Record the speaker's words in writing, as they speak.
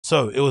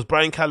So it was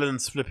Bryan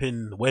Callen'S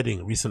flipping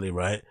wedding recently,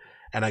 right?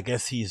 And I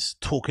guess he's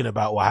talking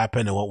about what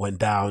happened and what went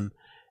down.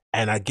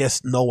 And I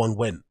guess no one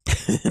went.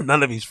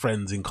 None of his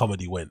friends in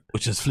comedy went,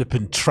 which is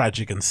flipping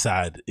tragic and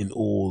sad in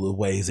all the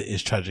ways it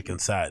is tragic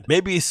and sad.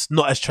 Maybe it's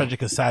not as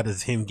tragic and sad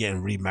as him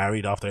getting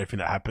remarried after everything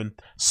that happened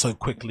so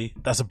quickly.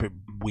 That's a bit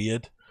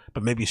weird.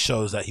 But maybe it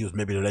shows that he was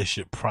maybe in a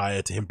relationship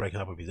prior to him breaking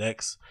up with his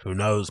ex. Who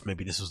knows?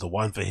 Maybe this was the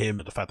one for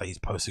him. The fact that he's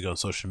posting on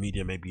social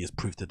media maybe is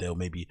proof that they'll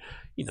maybe,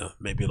 you know,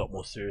 maybe a lot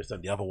more serious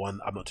than the other one.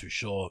 I'm not too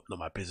sure. Not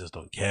my business.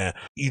 Don't care.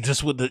 You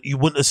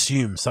wouldn't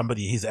assume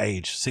somebody his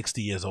age,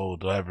 60 years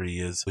old, whatever he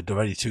is, with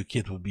already 2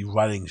 kids, would be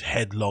running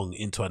headlong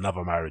into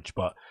another marriage.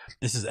 But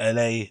this is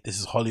LA.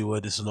 This is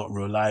Hollywood. This is not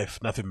real life.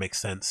 Nothing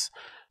makes sense.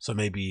 So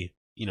maybe,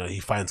 you know, he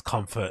finds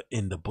comfort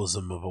in the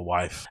bosom of a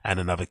wife and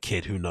another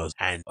kid, who knows.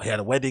 And he had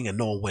a wedding and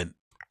no one went.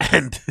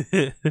 And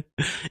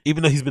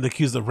even though he's been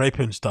accused of rape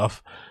and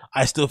stuff,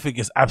 I still think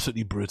it's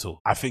absolutely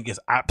brutal. I think it's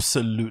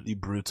absolutely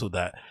brutal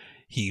that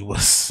he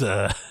was...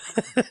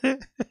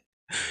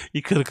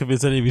 he could have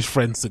convinced any of his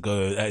friends to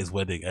go at his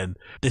wedding. And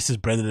this is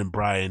Brendan and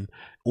Bryan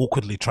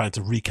awkwardly trying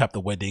to recap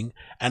the wedding.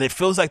 And it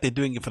feels like they're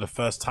doing it for the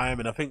first time.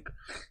 And I think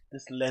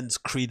this lends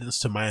credence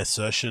to my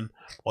assertion,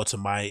 or to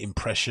my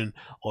impression,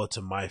 or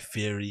to my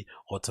theory,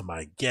 or to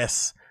my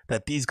guess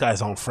that these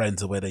guys aren't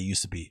friends the way they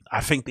used to be.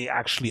 I think they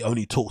actually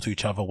only talk to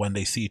each other when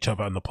they see each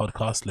other on the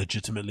podcast,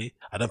 legitimately.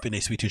 I don't think they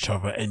speak to each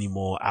other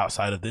anymore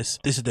outside of this.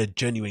 This is their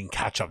genuine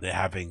catch-up they're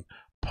having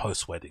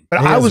post-wedding. But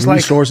I was like,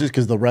 resources,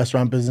 because the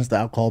restaurant business, the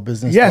alcohol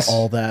business, yes,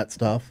 all that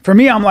stuff. For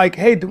me, I'm like,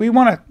 hey, do we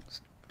want to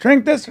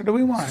drink this or do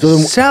we want to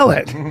sell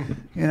it? You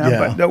know,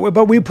 yeah.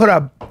 but we put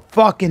a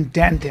fucking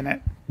dent in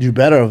it. You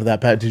better of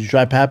that, Pat. Did you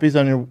try Pappy's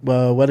on your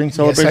wedding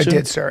celebration? Yes, I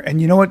did, sir. And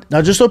you know what?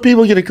 Now, just so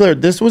people get it clear,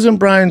 this wasn't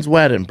Bryan's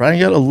wedding.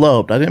 Bryan got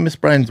eloped. I didn't miss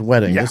Bryan's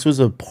wedding. Yeah. This was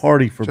a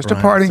party for Bryan. Just a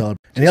party. And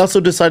he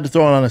also decided to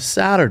throw it on a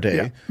Saturday.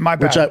 Yeah, my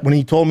bad. When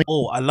he told me,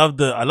 oh, I love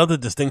the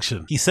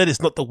distinction. He said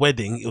it's not the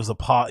wedding; it was a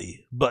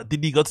party. But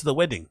did he go to the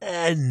wedding?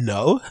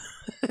 No.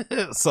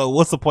 So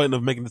what's the point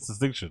of making this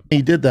distinction?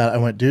 He did that. I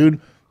went,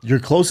 dude. Your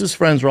closest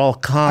friends are all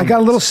comics. I got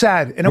a little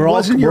sad, and it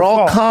wasn't your fault.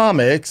 We're all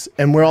comics,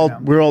 and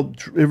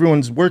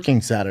everyone's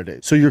working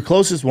Saturdays. So your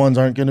closest ones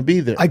aren't going to be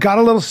there. I got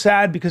a little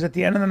sad because at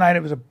the end of the night,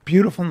 it was a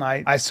beautiful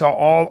night. I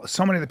saw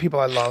so many of the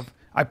people I love.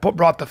 I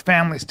brought the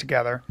families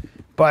together,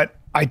 but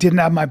I didn't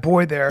have my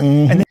boy there.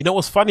 Mm-hmm. And you know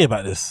what's funny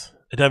about this?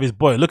 I have his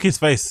boy. Look at his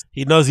face.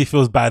 He knows he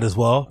feels bad as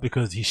well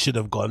because he should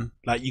have gone.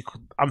 Like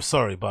I'm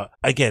sorry, but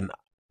again,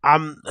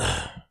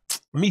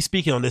 me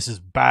speaking on this is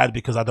bad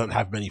because I don't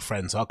have many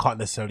friends, so I can't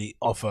necessarily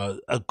offer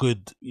a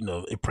good,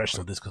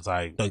 impression of this because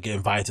I don't get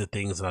invited to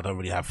things and I don't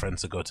really have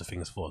friends to go to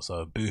things for,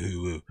 so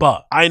boo-hoo-woo.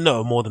 But I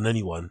know more than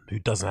anyone who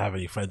doesn't have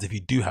any friends, if you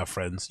do have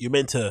friends, you're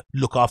meant to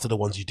look after the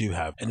ones you do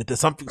have. And if there's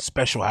something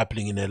special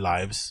happening in their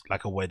lives,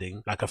 like a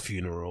wedding, like a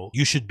funeral,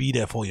 you should be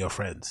there for your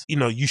friends.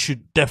 You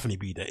should definitely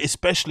be there,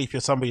 especially if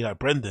you're somebody like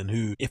Brendan,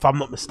 who, if I'm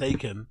not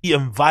mistaken, he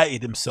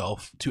invited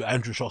himself to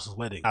Andrew Schultz's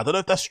wedding. I don't know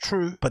if that's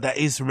true, but that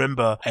is,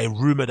 remember, a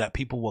rumor that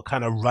people were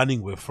kind of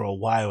running with for a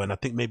while, and I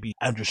think maybe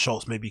Andrew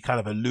Schultz maybe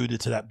kind of alluded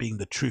to that being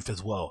the truth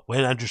as well.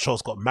 When Andrew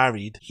Schultz got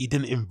married, he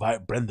didn't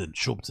invite Brendan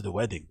Schaub to the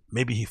wedding.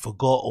 Maybe he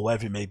forgot or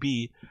whatever it may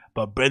be,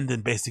 but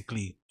Brendan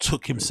basically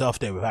took himself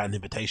there without an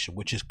invitation,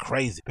 which is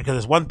crazy. Because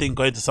there's one thing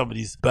going to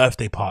somebody's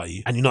birthday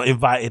party and you're not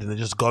invited and they're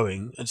just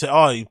going and say,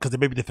 oh, because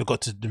maybe they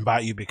forgot to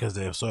invite you because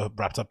they're so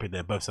wrapped up in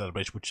their birthday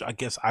celebration, which I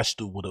guess I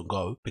still wouldn't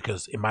go,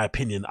 because in my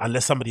opinion,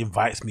 unless somebody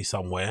invites me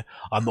somewhere,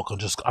 I'm not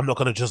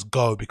gonna just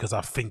go because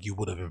I think you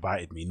would have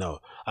invited me. No,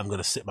 I'm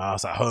gonna sit my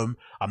ass at home.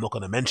 I'm not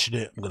gonna mention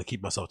it. I'm gonna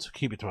keep it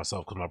to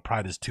myself because my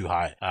pride is too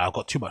high. I've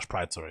got too much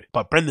pride, sorry.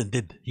 But Brendan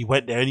did. He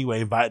went there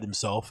anyway, invited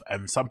himself,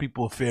 and some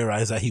people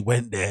theorize that he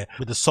went there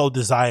with the sole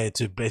desire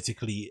to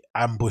basically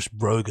ambush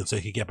Rogan so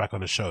he could get back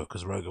on the show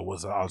because Rogan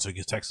was answering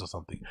his text or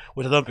something,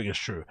 which I don't think is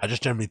true. I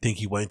just generally think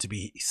he wanted to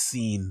be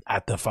seen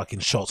at the fucking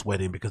Schultz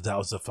wedding because that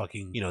was the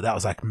fucking, that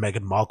was like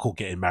Meghan Markle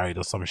getting married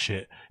or some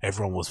shit.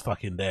 Everyone was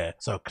fucking there.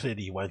 So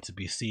clearly he wanted to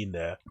be seen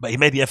there. But he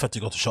made the effort to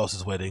go to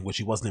Schultz's wedding, which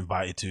he wasn't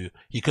invited to.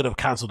 He could have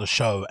cancelled the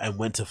show and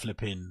went to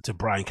flipping to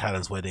Bryan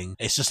Callen'S wedding.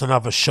 It's just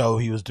another show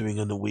he was doing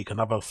in the week,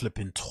 another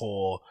flipping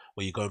tour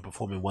where you go and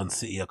perform in one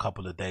city a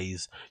couple of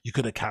days. You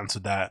could have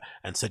cancelled that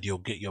and said you'll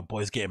get your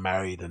boys getting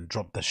married and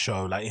drop the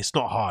show. Like, it's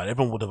not hard.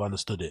 Everyone would have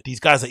understood it. These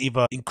guys are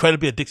either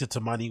incredibly addicted to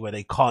money where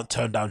they can't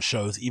turn down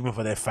shows even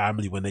for their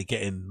family when they're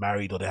getting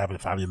married or they're having a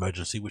family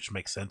emergency, which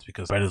makes sense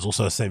because Brendan's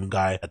also the same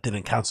guy that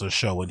didn't cancel a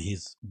show when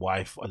his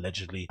wife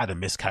allegedly had a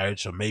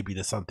miscarriage. So maybe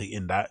there's something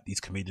in that.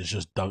 These comedians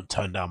just don't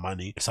turn down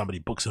money if somebody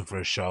books them for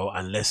a show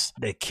unless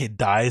their kid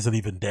dies, and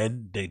even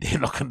then they're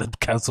not going to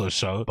cancel a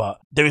show. But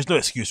there is no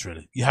excuse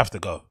really. You have to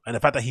go. And the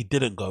fact that he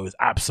didn't go is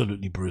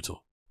absolutely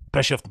brutal.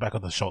 Especially off the back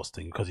of the Schultz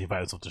thing, because he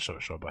invited himself to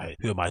show. But hey,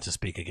 who am I to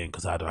speak again?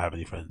 Because I don't have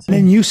any friends. And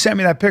then you sent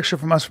me that picture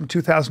from us from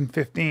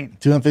 2015.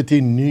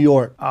 2015, New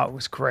York. Oh, it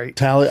was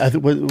great. I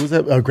think, what was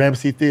that?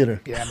 Gramercy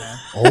Theater. Yeah, man.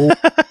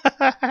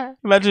 Oh.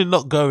 Imagine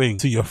not going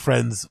to your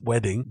friend's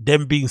wedding,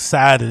 them being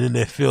sad and in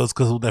their feels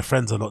because all their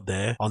friends are not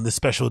there on this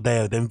special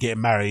day of them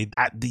getting married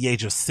at the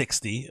age of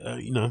 60.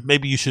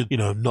 Maybe you should,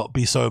 not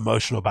be so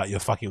emotional about your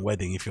fucking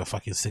wedding if you're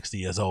fucking 60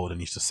 years old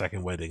and it's your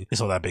second wedding.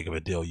 It's not that big of a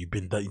deal. You've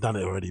done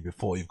it already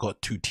before. You've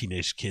got 2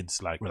 teenage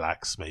kids, like,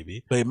 relax,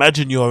 maybe. But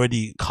imagine you're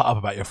already cut up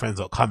about your friends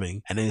not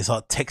coming and then they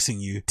start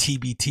texting you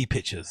TBT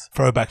pictures,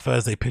 Throwback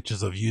Thursday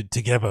pictures of you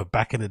together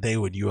back in the day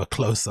when you were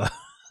closer.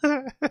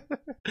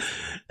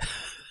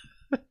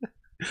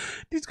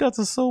 These guys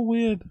are so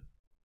weird.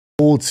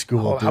 Old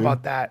school, dude. How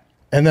about that?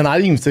 And then I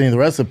didn't even see any of the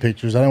rest of the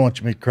pictures. I didn't want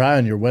you to make me cry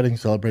on your wedding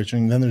celebration.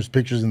 And then there's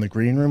pictures in the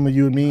green room with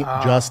you and me,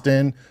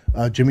 Justin,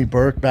 Jimmy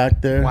Burke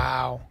back there.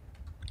 Wow.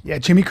 Yeah,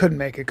 Jimmy couldn't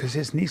make it because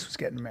his niece was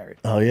getting married.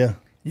 Oh, yeah.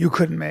 You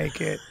couldn't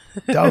make it.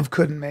 Dove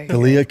couldn't make it.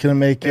 Dalia couldn't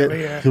make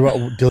it.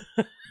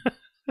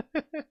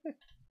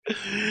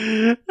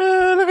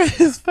 Look at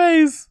his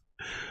face.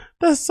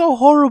 That's so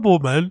horrible,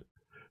 man.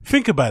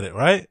 Think about it,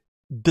 right?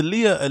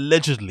 Dalia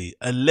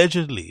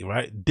allegedly,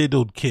 right,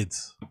 diddled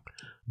kids.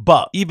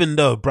 But even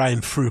though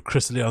Bryan threw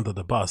Chris D'Elia under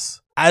the bus,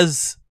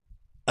 as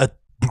a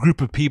group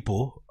of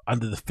people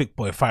under the Thick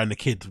Boy Firing the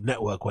Kid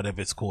network,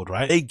 whatever it's called,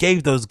 right? They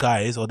gave those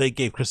guys, or they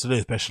gave Chris D'Elia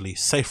especially,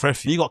 safe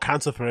refuge. He got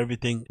cancelled for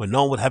everything when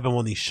no one would have him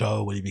on his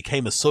show, when he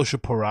became a social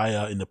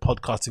pariah in the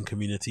podcasting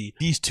community.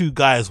 These 2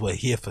 guys were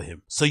here for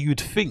him. So you'd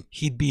think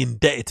he'd be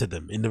indebted to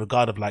them in the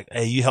regard of like,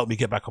 hey, you helped me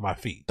get back on my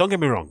feet. Don't get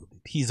me wrong.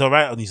 He's all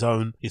right on his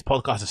own. His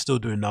podcast is still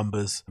doing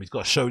numbers. He's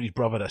got a show with his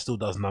brother that still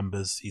does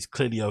numbers. He's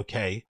clearly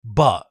okay.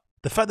 But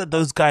the fact that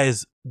those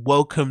guys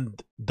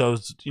welcomed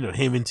those,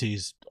 him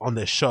on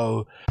their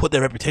show, put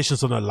their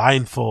reputations on the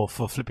line for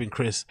flipping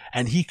Chris,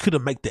 and he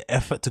couldn't make the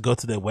effort to go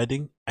to their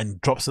wedding and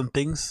drop some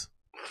things.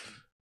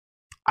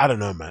 I don't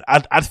know, man.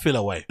 I'd feel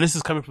away. This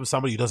is coming from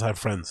somebody who doesn't have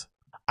friends.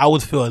 I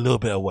would feel a little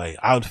bit away.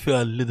 I would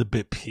feel a little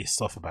bit pissed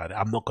off about it.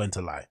 I'm not going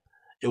to lie.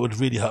 It would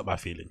really hurt my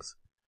feelings.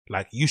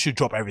 Like, you should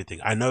drop everything.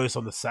 I know it's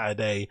on the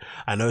Saturday.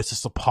 I know it's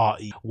just a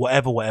party,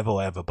 whatever.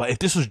 But if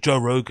this was Joe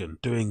Rogan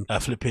doing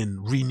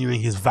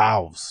renewing his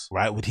vows,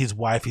 right, with his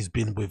wife he's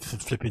been with for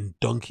flipping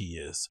donkey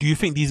years, do you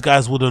think these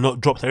guys would have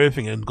not dropped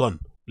everything and gone?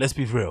 Let's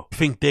be real. I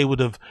think they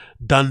would have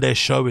done their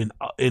show in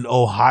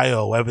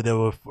Ohio, wherever they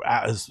were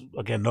at, as,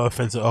 again, no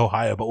offense to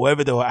Ohio, but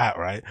wherever they were at,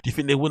 right? Do you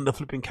think they wouldn't have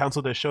flipping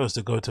cancelled their shows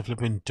to go to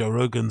flipping Joe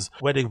Rogan's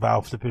wedding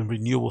vow flipping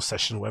renewal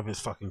session, whatever it's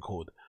fucking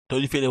called?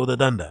 Don't you think they would have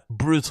done that?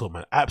 Brutal,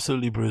 man.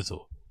 Absolutely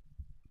brutal.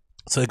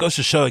 So it goes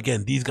to show,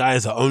 again, these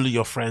guys are only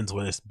your friends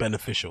when it's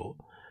beneficial.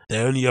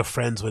 They're only your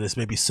friends when it's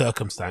maybe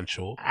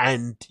circumstantial.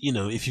 And,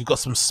 if you've got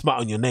some smut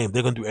on your name,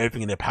 they're going to do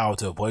everything in their power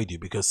to avoid you,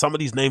 because some of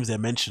these names they're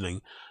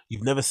mentioning,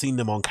 you've never seen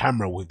them on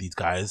camera with these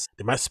guys.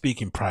 They might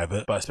speak in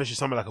private, but especially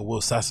someone like a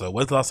Will Sasso.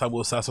 When's the last time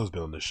Will Sasso's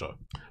been on this show?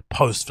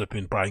 Post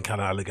flipping Bryan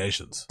Callen'S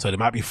allegations. So they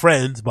might be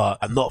friends, but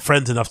I'm not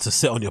friends enough to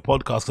sit on your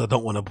podcast because I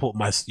don't want to put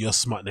your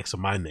smut next to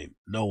my name.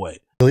 No way.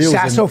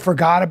 Sasso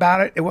forgot about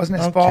it. It wasn't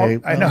his fault.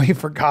 Well, I know he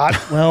forgot.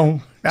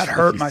 Well, that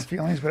hurt my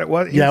feelings, but it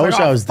was. Yeah, I wish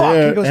I was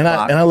there. And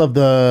I love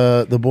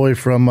the boy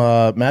from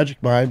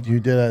Magic Mind who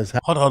did as.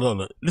 Hold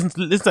on. Listen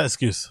to that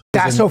excuse.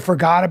 Sasso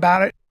forgot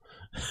about it.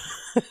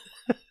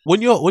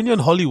 When you're in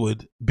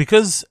Hollywood,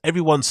 because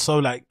everyone's so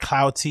like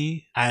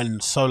clouty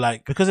and so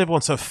like, because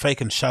everyone's so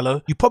fake and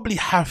shallow, you probably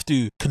have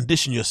to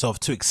condition yourself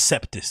to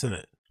accept this,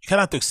 innit? You kind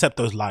of have to accept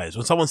those lies.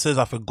 When someone says,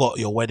 I forgot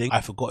your wedding,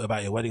 I forgot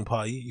about your wedding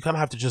party, you kind of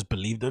have to just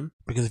believe them,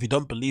 because if you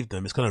don't believe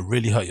them, it's going to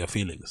really hurt your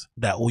feelings.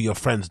 That all your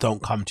friends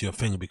don't come to your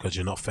thing because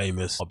you're not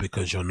famous, or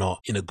because you're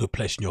not in a good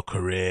place in your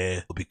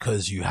career, or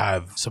because you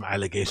have some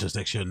allegations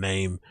next to your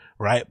name,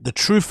 right? The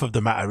truth of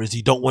the matter is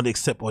you don't want to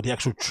accept what the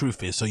actual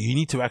truth is. So you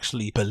need to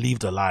actually believe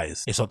the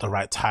lies. It's not the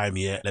right time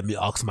yet. Let me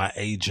ask my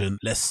agent.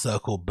 Let's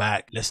circle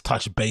back. Let's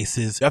touch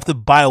bases. You have to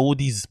buy all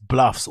these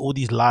bluffs, all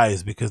these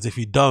lies, because if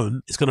you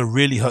don't, it's going to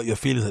really hurt your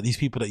feelings that these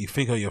people that you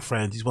think are your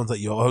friends, these ones that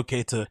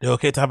they're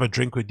okay to have a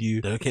drink with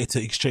you, they're okay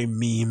to exchange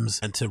memes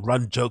and to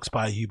run jokes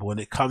by you, but when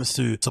it comes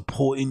to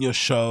supporting your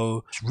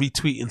show,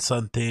 retweeting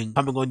something,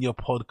 coming on your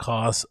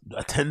podcast,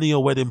 attending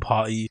your wedding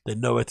party, they're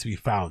nowhere to be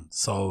found.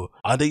 So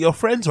are they your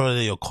friends or are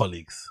they your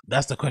colleagues?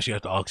 That's the question you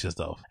have to ask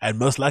yourself. And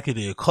most likely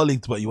they're your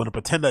colleagues, but you want to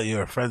pretend that you're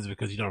your friends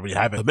because you don't really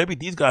have it. So maybe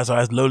these guys are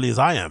as lowly as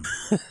I am.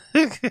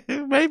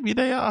 Maybe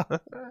they are.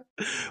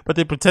 But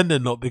they pretend they're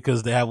not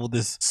because they have all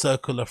this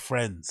circle of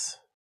friends.